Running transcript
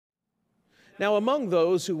Now, among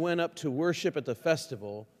those who went up to worship at the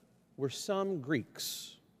festival were some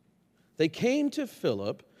Greeks. They came to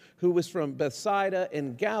Philip, who was from Bethsaida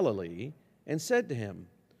in Galilee, and said to him,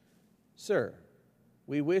 "Sir,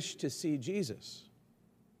 we wish to see Jesus."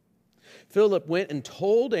 Philip went and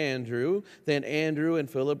told Andrew. Then Andrew and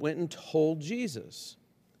Philip went and told Jesus.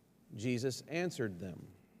 Jesus answered them,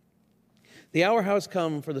 "The hour has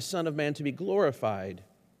come for the Son of Man to be glorified.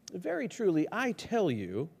 Very truly, I tell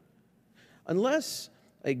you, unless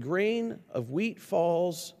a grain of wheat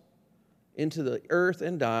falls into the earth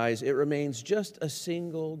and dies, it remains just a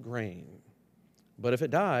single grain. But if it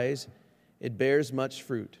dies, it bears much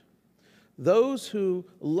fruit. Those who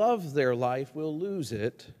love their life will lose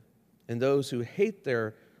it, and those who hate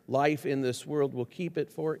their life in this world will keep it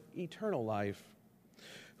for eternal life.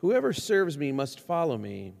 Whoever serves me must follow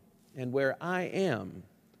me, and where I am,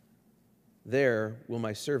 there will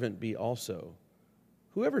my servant be also.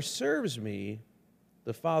 Whoever serves me,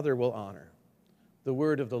 the Father will honor." The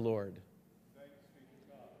word of the Lord.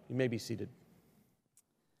 You may be seated.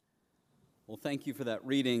 Well, thank you for that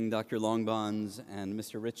reading, Dr. Longbonds and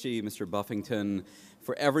Mr. Ritchie, Mr. Buffington.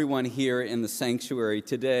 For everyone here in the sanctuary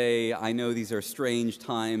today, I know these are strange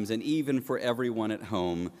times, and even for everyone at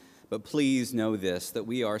home, but please know this, that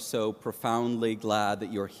we are so profoundly glad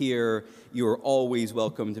that you're here. You are always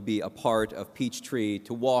welcome to be a part of Peachtree,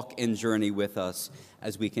 to walk and journey with us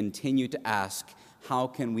as we continue to ask, how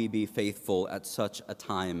can we be faithful at such a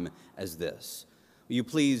time as this? Will you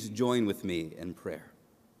please join with me in prayer?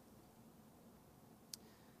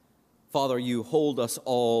 Father, you hold us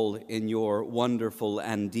all in your wonderful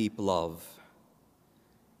and deep love.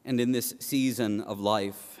 And in this season of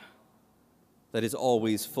life that is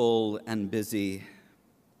always full and busy,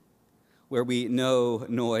 where we know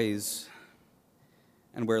noise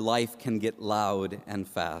and where life can get loud and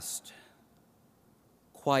fast,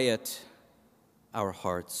 quiet our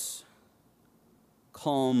hearts,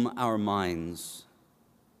 calm our minds,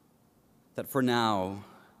 that for now,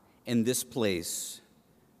 in this place,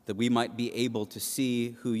 that we might be able to see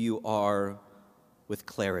who you are with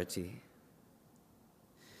clarity.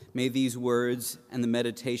 May these words and the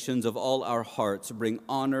meditations of all our hearts bring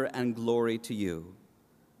honor and glory to you.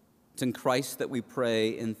 It's in Christ that we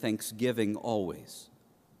pray in thanksgiving always.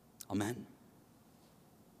 Amen.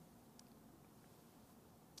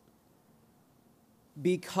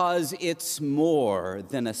 Because it's more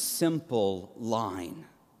than a simple line.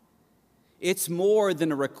 It's more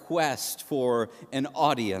than a request for an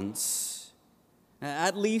audience.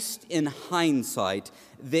 At least in hindsight,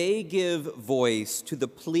 they give voice to the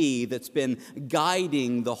plea that's been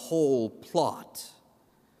guiding the whole plot.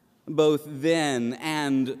 Both then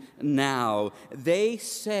and now, they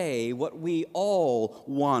say what we all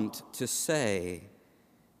want to say.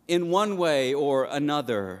 In one way or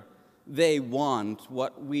another, they want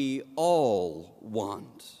what we all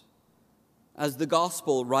want. As the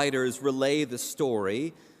gospel writers relay the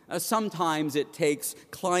story, sometimes it takes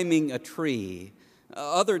climbing a tree.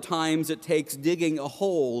 Other times it takes digging a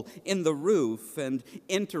hole in the roof and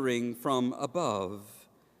entering from above.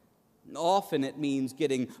 Often it means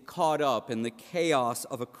getting caught up in the chaos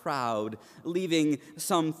of a crowd, leaving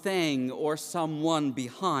something or someone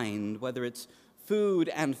behind, whether it's food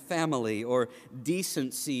and family or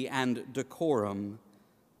decency and decorum.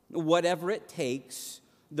 Whatever it takes,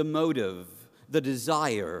 the motive, the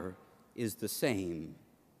desire is the same.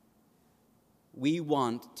 We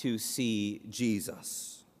want to see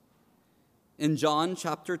Jesus. In John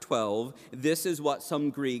chapter 12, this is what some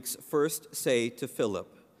Greeks first say to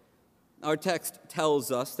Philip. Our text tells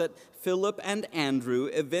us that Philip and Andrew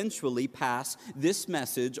eventually pass this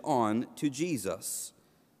message on to Jesus.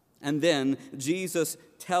 And then Jesus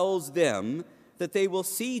tells them that they will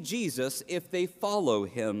see Jesus if they follow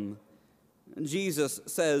him. Jesus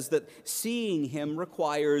says that seeing him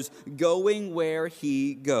requires going where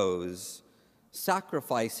he goes,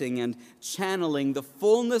 sacrificing and channeling the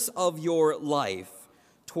fullness of your life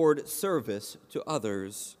toward service to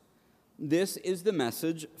others. This is the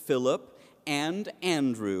message Philip and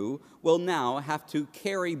Andrew will now have to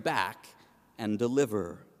carry back and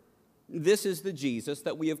deliver. This is the Jesus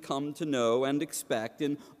that we have come to know and expect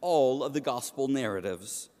in all of the gospel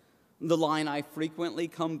narratives. The line I frequently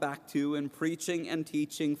come back to in preaching and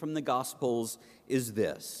teaching from the Gospels is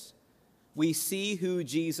this: we see who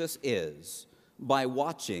Jesus is by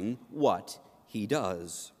watching what he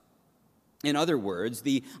does. In other words,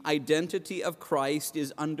 the identity of Christ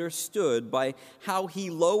is understood by how he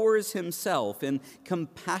lowers himself in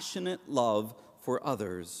compassionate love for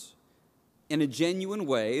others. In a genuine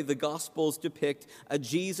way, the Gospels depict a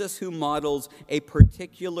Jesus who models a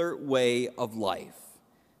particular way of life.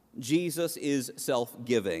 Jesus is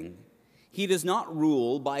self-giving. He does not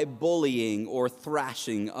rule by bullying or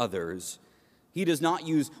thrashing others. He does not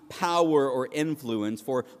use power or influence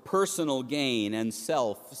for personal gain and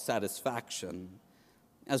self-satisfaction.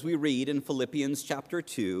 As we read in Philippians chapter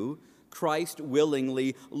 2, Christ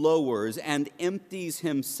willingly lowers and empties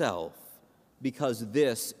himself because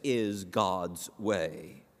this is God's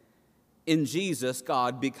way. In Jesus,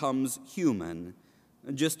 God becomes human.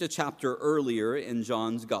 Just a chapter earlier in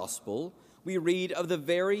John's Gospel, we read of the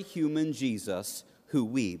very human Jesus who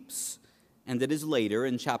weeps. And it is later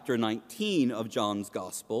in chapter 19 of John's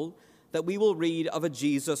Gospel that we will read of a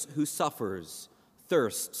Jesus who suffers,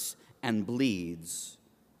 thirsts, and bleeds.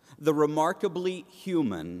 The remarkably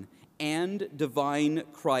human and divine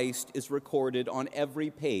Christ is recorded on every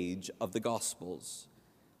page of the Gospels.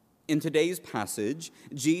 In today's passage,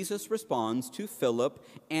 Jesus responds to Philip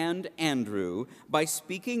and Andrew by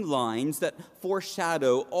speaking lines that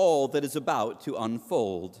foreshadow all that is about to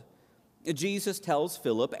unfold. Jesus tells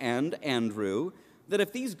Philip and Andrew that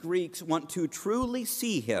if these Greeks want to truly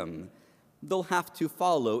see him, they'll have to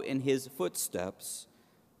follow in his footsteps.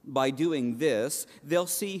 By doing this, they'll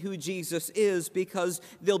see who Jesus is because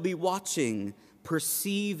they'll be watching,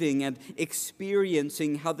 perceiving, and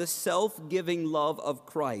experiencing how the self-giving love of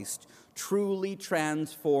Christ truly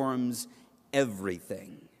transforms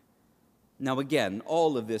everything. Now again,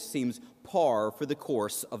 all of this seems par for the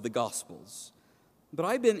course of the Gospels. But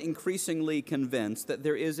I've been increasingly convinced that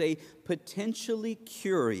there is a potentially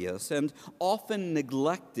curious and often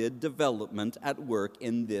neglected development at work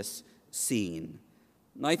in this scene.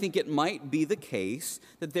 And I think it might be the case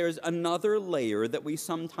that there's another layer that we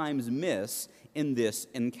sometimes miss in this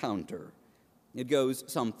encounter. It goes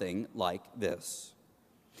something like this.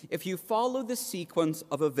 If you follow the sequence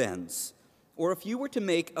of events, or if you were to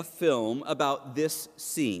make a film about this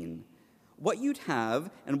scene, what you'd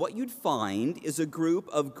have and what you'd find is a group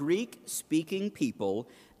of Greek-speaking people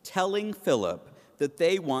telling Philip that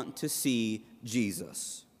they want to see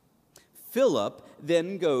Jesus. Philip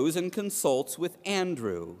then goes and consults with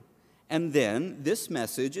Andrew, and then this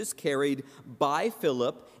message is carried by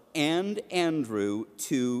Philip and Andrew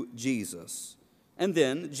to Jesus. And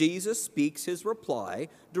then Jesus speaks his reply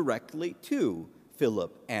directly to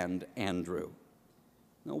Philip and Andrew.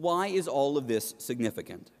 Now, why is all of this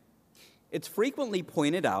significant? It's frequently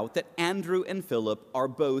pointed out that Andrew and Philip are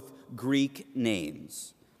both Greek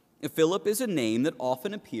names. Philip is a name that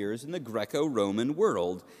often appears in the Greco-Roman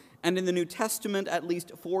world, and in the New Testament, at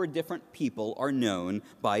least 4 different people are known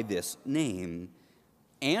by this name.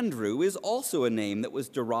 Andrew is also a name that was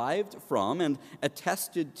derived from and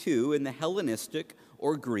attested to in the Hellenistic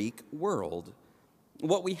or Greek world.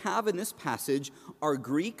 What we have in this passage are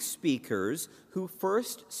Greek speakers who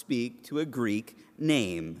first speak to a Greek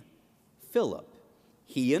name, Philip.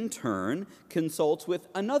 He, in turn, consults with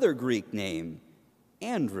another Greek name,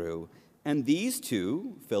 Andrew. And these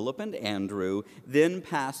two, Philip and Andrew, then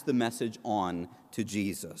pass the message on to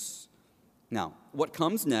Jesus. Now, what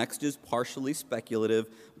comes next is partially speculative,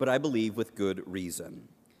 but I believe with good reason.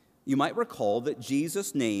 You might recall that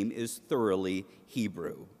Jesus' name is thoroughly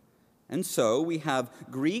Hebrew. And so we have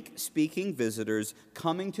Greek-speaking visitors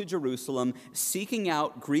coming to Jerusalem, seeking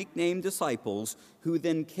out Greek-named disciples who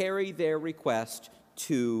then carry their request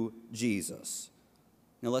to Jesus.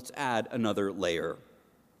 Now let's add another layer.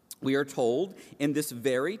 We are told in this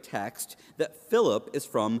very text that Philip is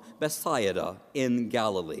from Bethsaida in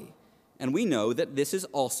Galilee. And we know that this is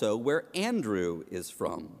also where Andrew is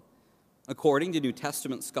from. According to New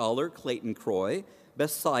Testament scholar Clayton Croy,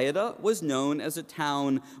 Bethsaida was known as a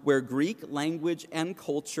town where Greek language and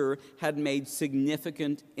culture had made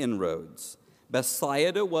significant inroads.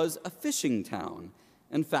 Bethsaida was a fishing town.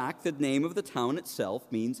 In fact, the name of the town itself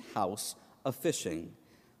means house of fishing.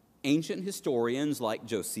 Ancient historians like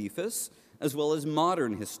Josephus, as well as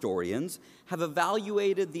modern historians, have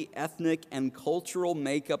evaluated the ethnic and cultural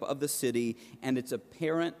makeup of the city and its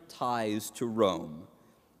apparent ties to Rome.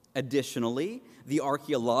 Additionally, the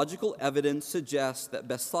archaeological evidence suggests that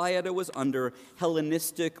Bethsaida was under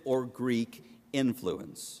Hellenistic or Greek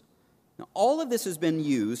influence. Now, all of this has been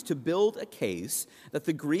used to build a case that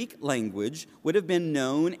the Greek language would have been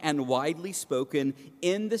known and widely spoken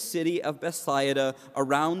in the city of Bethsaida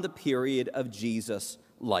around the period of Jesus'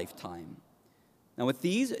 lifetime. Now, with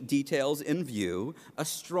these details in view, a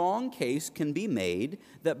strong case can be made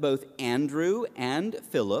that both Andrew and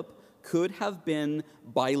Philip could have been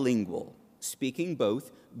bilingual, speaking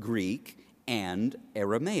both Greek and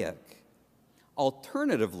Aramaic.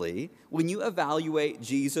 Alternatively, when you evaluate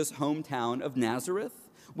Jesus' hometown of Nazareth,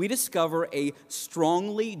 we discover a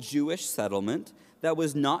strongly Jewish settlement that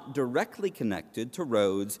was not directly connected to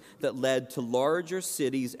roads that led to larger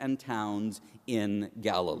cities and towns in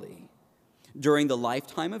Galilee. During the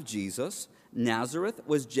lifetime of Jesus, Nazareth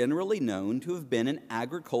was generally known to have been an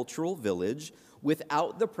agricultural village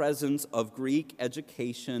without the presence of Greek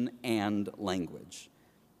education and language.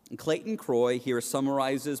 Clayton Croy here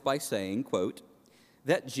summarizes by saying, quote,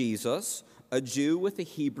 that Jesus, a Jew with a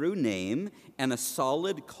Hebrew name and a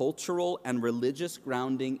solid cultural and religious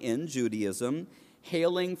grounding in Judaism,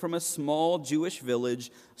 hailing from a small Jewish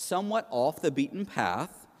village somewhat off the beaten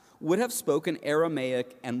path, would have spoken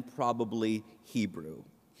Aramaic and probably Hebrew.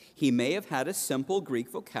 He may have had a simple Greek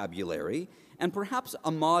vocabulary and perhaps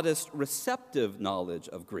a modest receptive knowledge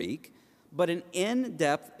of Greek, but an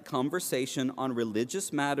in-depth conversation on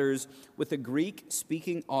religious matters with a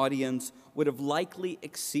Greek-speaking audience would have likely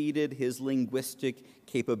exceeded his linguistic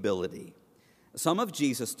capability. Some of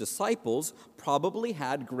Jesus' disciples probably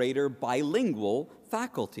had greater bilingual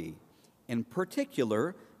faculty, in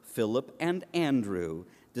particular, Philip and Andrew,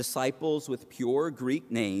 disciples with pure Greek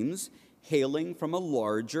names, hailing from a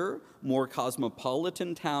larger, more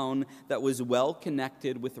cosmopolitan town that was well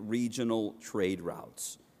connected with regional trade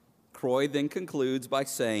routes. Croy then concludes by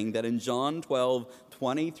saying that in John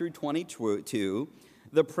 12:20 through 22,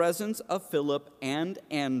 the presence of Philip and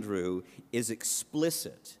Andrew is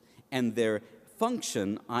explicit, and their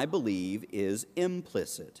function, I believe, is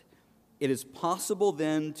implicit. It is possible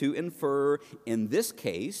then to infer in this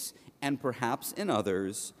case, and perhaps in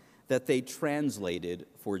others, that they translated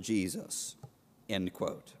for Jesus, end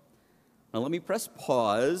quote. Now let me press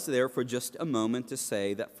pause there for just a moment to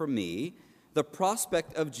say that for me, the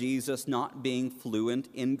prospect of Jesus not being fluent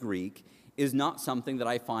in Greek is not something that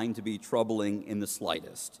I find to be troubling in the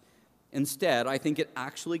slightest. Instead, I think it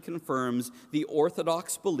actually confirms the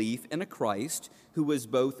orthodox belief in a Christ who was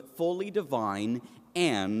both fully divine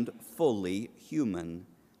and fully human.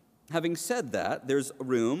 Having said that, there's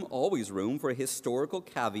always room, for a historical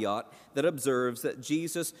caveat that observes that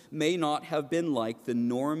Jesus may not have been like the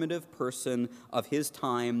normative person of his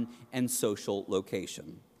time and social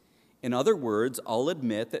location. In other words, I'll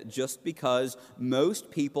admit that just because most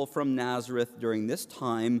people from Nazareth during this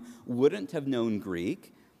time wouldn't have known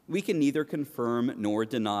Greek, we can neither confirm nor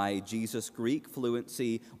deny Jesus' Greek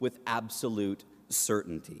fluency with absolute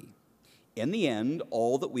certainty. In the end,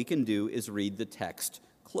 all that we can do is read the text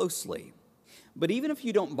closely. But even if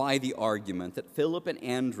you don't buy the argument that Philip and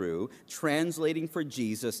Andrew translating for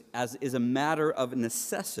Jesus is a matter of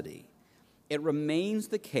necessity, it remains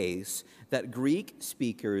the case that Greek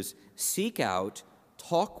speakers seek out,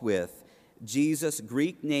 talk with Jesus'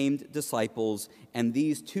 Greek-named disciples, and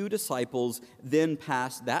these two disciples then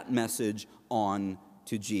pass that message on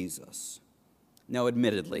to Jesus. Now,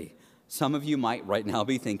 admittedly, some of you might right now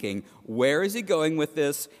be thinking, where is he going with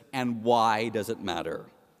this, and why does it matter?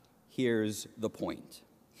 Here's the point.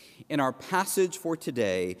 In our passage for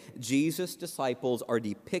today, Jesus' disciples are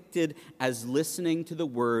depicted as listening to the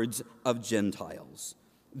words of Gentiles,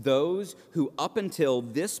 those who up until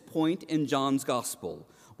this point in John's gospel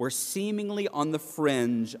were seemingly on the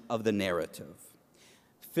fringe of the narrative.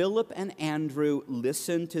 Philip and Andrew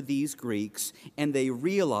listen to these Greeks, and they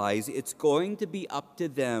realize it's going to be up to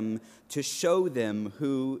them to show them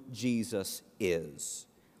who Jesus is.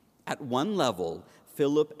 At one level,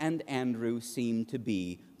 Philip and Andrew seem to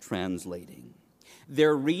be translating.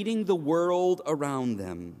 They're reading the world around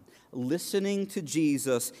them, listening to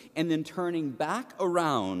Jesus, and then turning back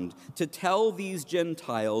around to tell these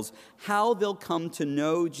Gentiles how they'll come to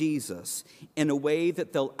know Jesus in a way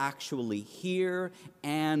that they'll actually hear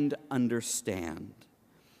and understand.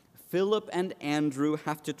 Philip and Andrew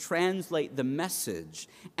have to translate the message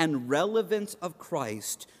and relevance of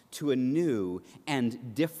Christ to a new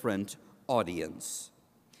and different audience.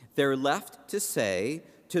 They're left to say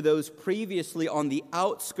to those previously on the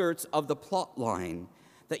outskirts of the plot line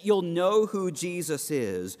that you'll know who Jesus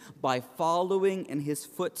is by following in his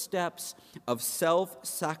footsteps of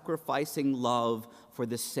self-sacrificing love for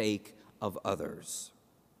the sake of others.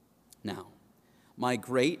 Now, my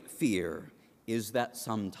great fear is that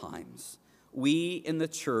sometimes we in the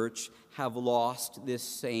church have lost this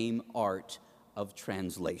same art of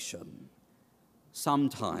translation.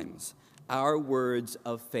 Sometimes our words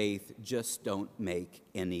of faith just don't make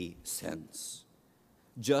any sense.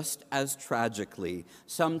 Just as tragically,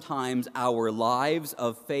 sometimes our lives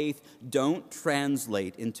of faith don't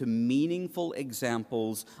translate into meaningful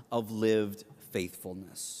examples of lived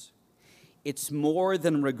faithfulness. It's more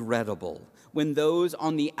than regrettable when those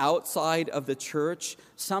on the outside of the church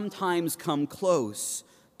sometimes come close,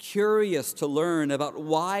 curious to learn about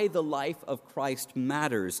why the life of Christ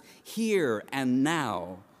matters here and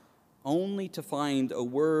now, only to find a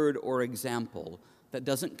word or example that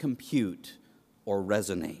doesn't compute or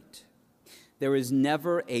resonate. There is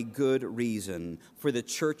never a good reason for the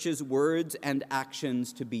church's words and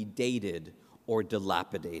actions to be dated or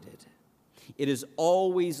dilapidated. It is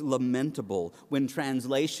always lamentable when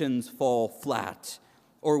translations fall flat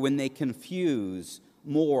or when they confuse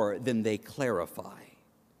more than they clarify.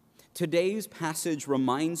 Today's passage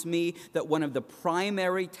reminds me that one of the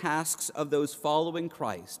primary tasks of those following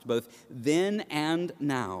Christ, both then and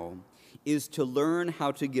now, is to learn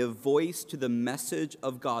how to give voice to the message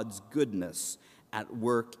of God's goodness at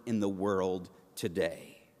work in the world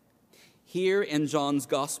today. Here in John's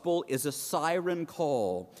Gospel is a siren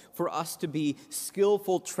call for us to be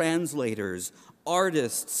skillful translators,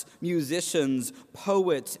 artists, musicians,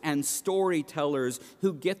 poets, and storytellers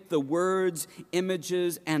who get the words,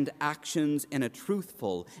 images, and actions in a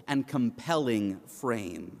truthful and compelling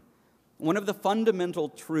frame. One of the fundamental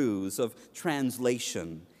truths of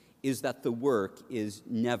translation is that the work is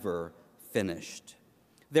never finished.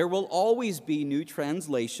 There will always be new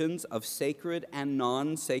translations of sacred and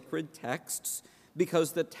non-sacred texts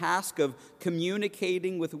because the task of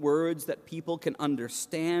communicating with words that people can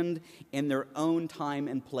understand in their own time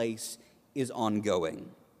and place is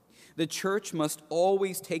ongoing. The church must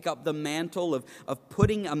always take up the mantle of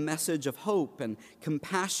putting a message of hope and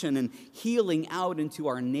compassion and healing out into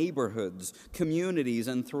our neighborhoods, communities,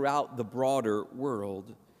 and throughout the broader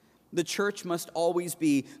world. The church must always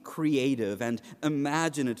be creative and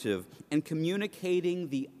imaginative in communicating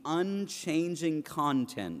the unchanging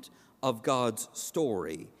content of God's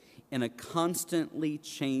story in a constantly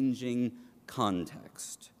changing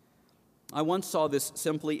context. I once saw this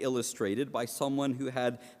simply illustrated by someone who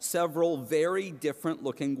had several very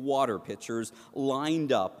different-looking water pitchers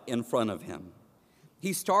lined up in front of him.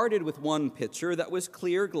 He started with one pitcher that was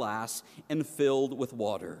clear glass and filled with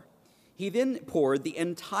water. He then poured the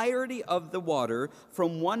entirety of the water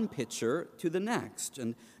from one pitcher to the next.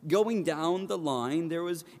 And going down the line, there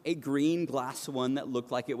was a green glass one that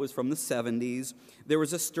looked like it was from the 70s. There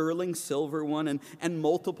was a sterling silver one and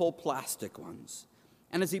multiple plastic ones.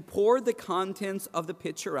 And as he poured the contents of the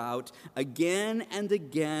pitcher out, again and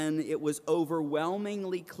again, it was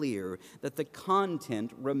overwhelmingly clear that the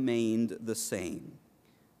content remained the same.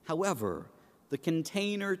 However, the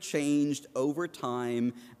container changed over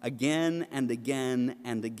time again and again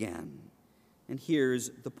and again. And here's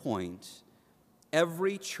the point.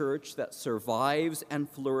 Every church that survives and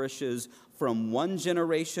flourishes from one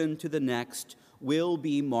generation to the next will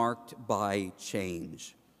be marked by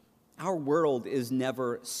change. Our world is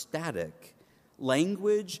never static.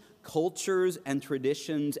 Language, cultures, and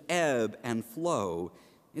traditions ebb and flow.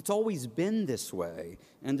 It's always been this way,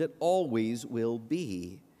 and it always will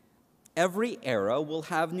be. Every era will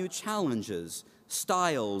have new challenges,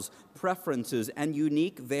 styles, preferences, and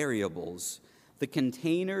unique variables. The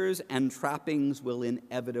containers and trappings will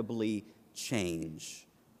inevitably change.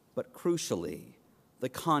 But crucially, the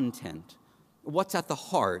content, what's at the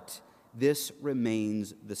heart, this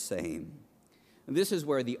remains the same. This is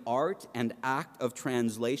where the art and act of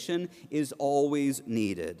translation is always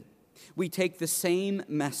needed. We take the same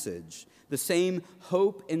message, the same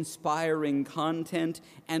hope-inspiring content,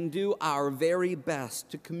 and do our very best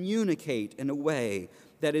to communicate in a way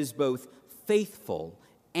that is both faithful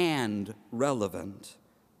and relevant.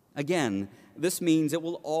 Again, this means it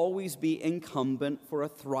will always be incumbent for a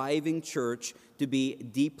thriving church to be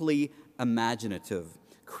deeply imaginative,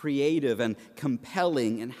 creative, and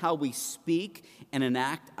compelling in how we speak and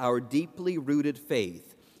enact our deeply rooted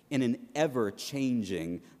faith in an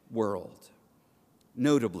ever-changing world.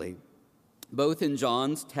 Notably, both in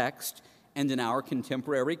John's text and in our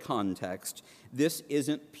contemporary context, this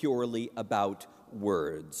isn't purely about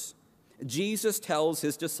words. Jesus tells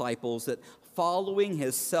his disciples that following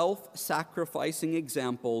his self-sacrificing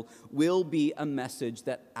example will be a message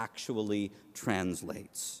that actually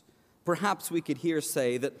translates. Perhaps we could here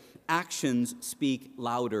say that actions speak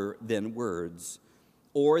louder than words,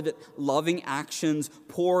 or that loving actions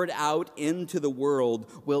poured out into the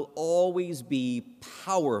world will always be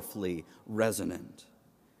powerfully resonant.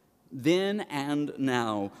 Then and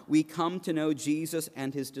now, we come to know Jesus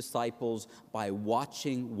and his disciples by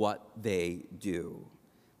watching what they do.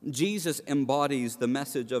 Jesus embodies the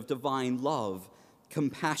message of divine love,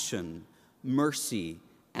 compassion, mercy,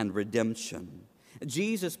 and redemption.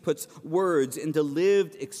 Jesus puts words into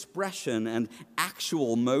lived expression and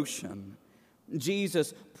actual motion.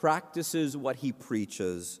 Jesus practices what he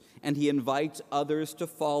preaches, and he invites others to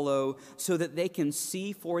follow so that they can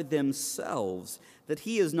see for themselves that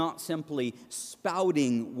he is not simply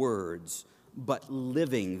spouting words, but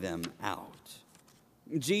living them out.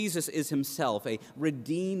 Jesus is himself a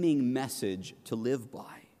redeeming message to live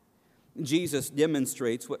by. Jesus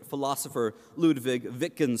demonstrates what philosopher Ludwig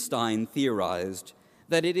Wittgenstein theorized,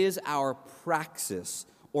 that it is our praxis,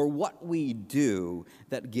 or what we do,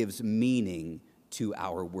 that gives meaning to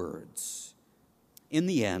our words. In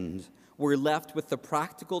the end, we're left with the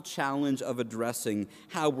practical challenge of addressing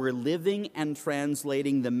how we're living and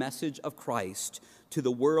translating the message of Christ to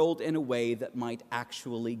the world in a way that might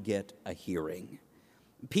actually get a hearing.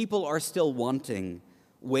 People are still wanting,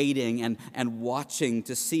 waiting, and watching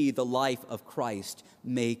to see the life of Christ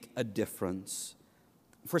make a difference.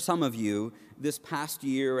 For some of you, this past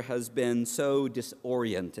year has been so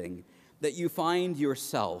disorienting that you find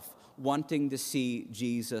yourself wanting to see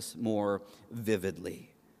Jesus more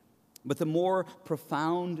vividly. But the more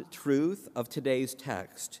profound truth of today's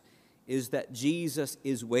text is that Jesus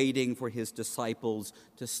is waiting for his disciples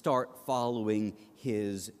to start following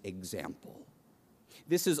his example.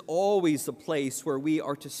 This is always the place where we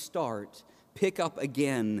are to start, pick up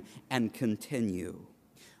again, and continue.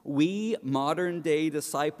 We, modern-day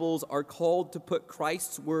disciples, are called to put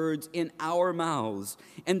Christ's words in our mouths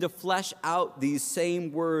and to flesh out these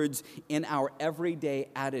same words in our everyday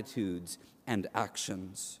attitudes and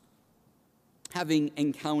actions. Having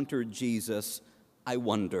encountered Jesus, I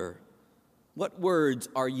wonder, what words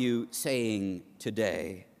are you saying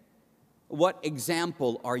today? What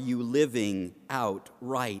example are you living out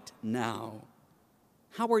right now?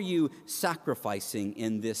 How are you sacrificing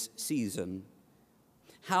in this season?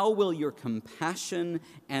 How will your compassion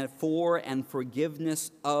for and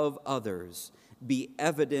forgiveness of others be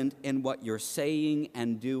evident in what you're saying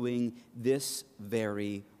and doing this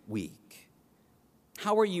very week?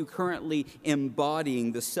 How are you currently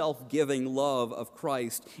embodying the self-giving love of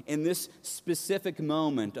Christ in this specific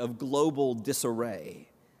moment of global disarray?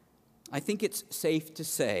 I think it's safe to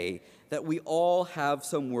say that we all have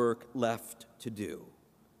some work left to do.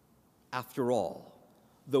 After all,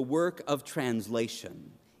 the work of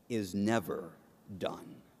translation is never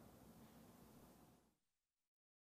done.